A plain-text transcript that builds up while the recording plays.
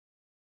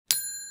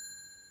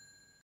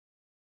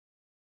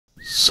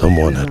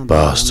Someone had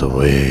passed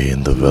away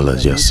in the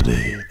village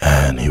yesterday,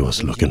 and he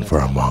was looking for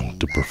a monk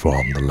to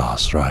perform the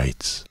last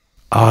rites.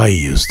 I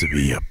used to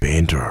be a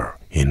painter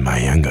in my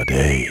younger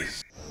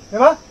days.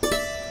 Pema?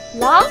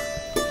 La?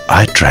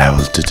 I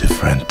traveled to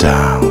different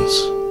towns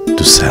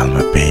to sell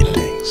my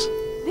paintings.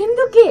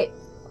 Vinduke.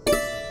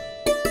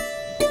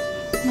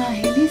 Na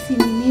heli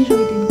sinini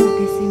RODE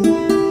NTG2.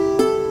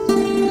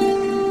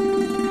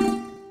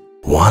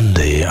 One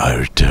day I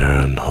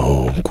returned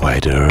home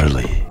quite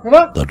early.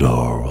 The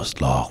door was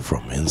locked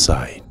from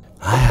inside.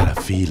 I had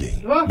a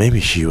feeling maybe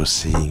she was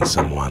seeing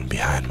someone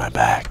behind my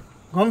back.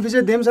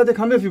 Gomfise dem sate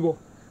khambe fibo.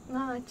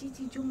 Nga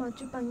chichi chuma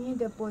chupangi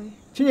de boy.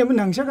 Chini mun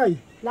nangsha kai.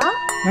 La?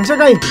 Nangsha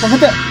kai.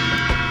 Pangate.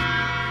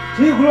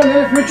 Chini gulo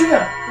nale fuchuya.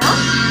 La?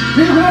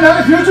 Chini gulo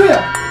nale fuchuya.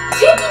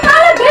 Chini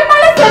nale de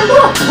male sembu.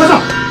 Pasa.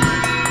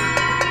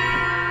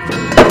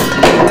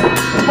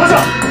 Pasa.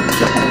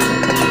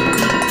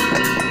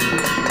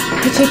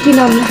 Ajay ki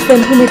naam na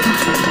sembu mein tha.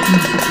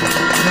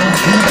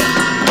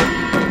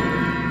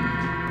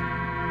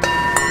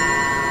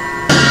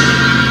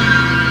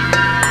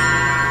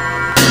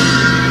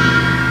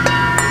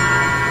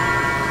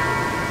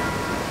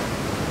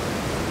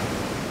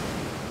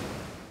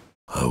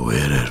 I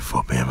waited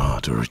for Pema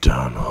to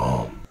return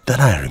home. Then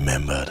I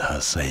remembered her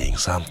saying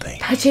something.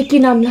 Ajay ki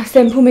naam na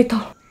sembu mein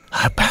tha.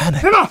 I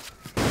panicked Pema!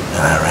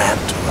 and I ran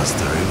towards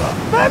the river.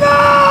 Pema!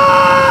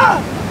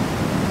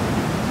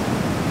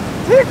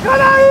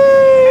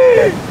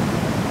 Tikanai!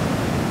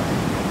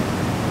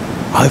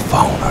 I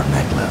found her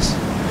necklace.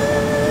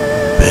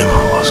 Pema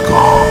was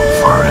gone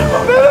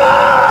forever.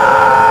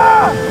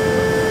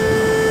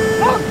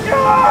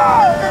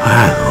 I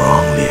had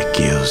wrongly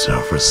accused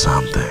her for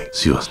something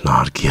she was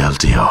not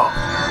guilty of.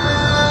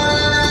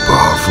 The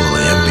powerful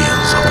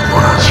ambience of the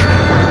monastery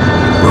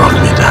brought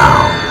me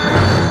down.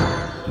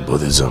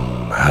 Buddhism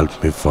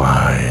helped me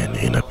find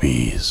inner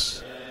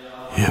peace.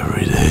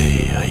 Every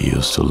day I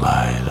used to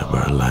light a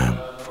burn lamp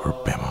for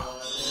Pema.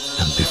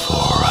 And before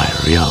I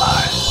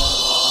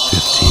realized,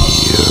 50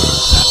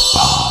 years had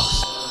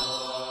passed.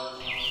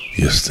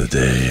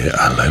 Yesterday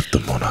I left the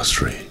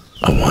monastery.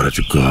 I wanted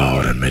to go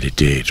out and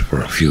meditate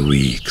for a few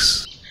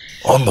weeks.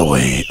 On the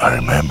way, I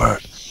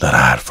remembered that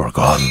I had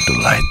forgotten to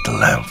light the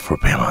lamp for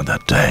Pema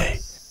that day,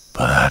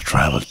 but I had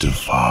traveled too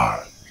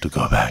far to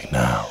go back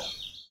now.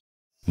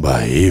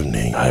 By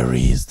evening, I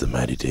reached the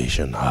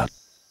meditation hut.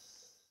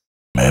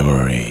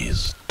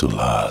 Memories to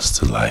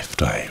last a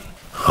lifetime.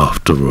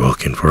 After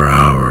walking for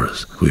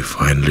hours, we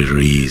finally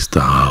reached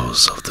the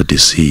house of the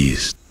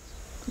deceased.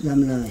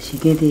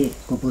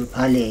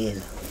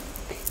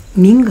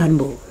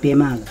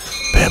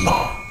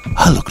 Pema.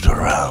 I looked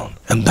around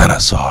and then I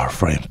saw her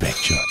frame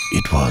picture.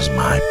 It was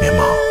my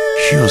Pema.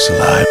 She was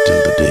alive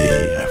till the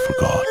day I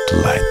forgot to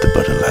light the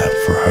butter lamp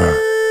for her.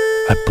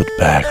 I put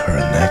back her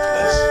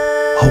necklace.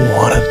 I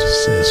wanted to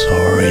say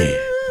sorry,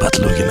 but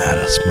looking at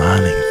her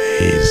smiling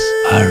face,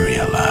 I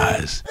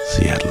realized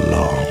she had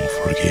long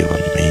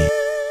forgiven me.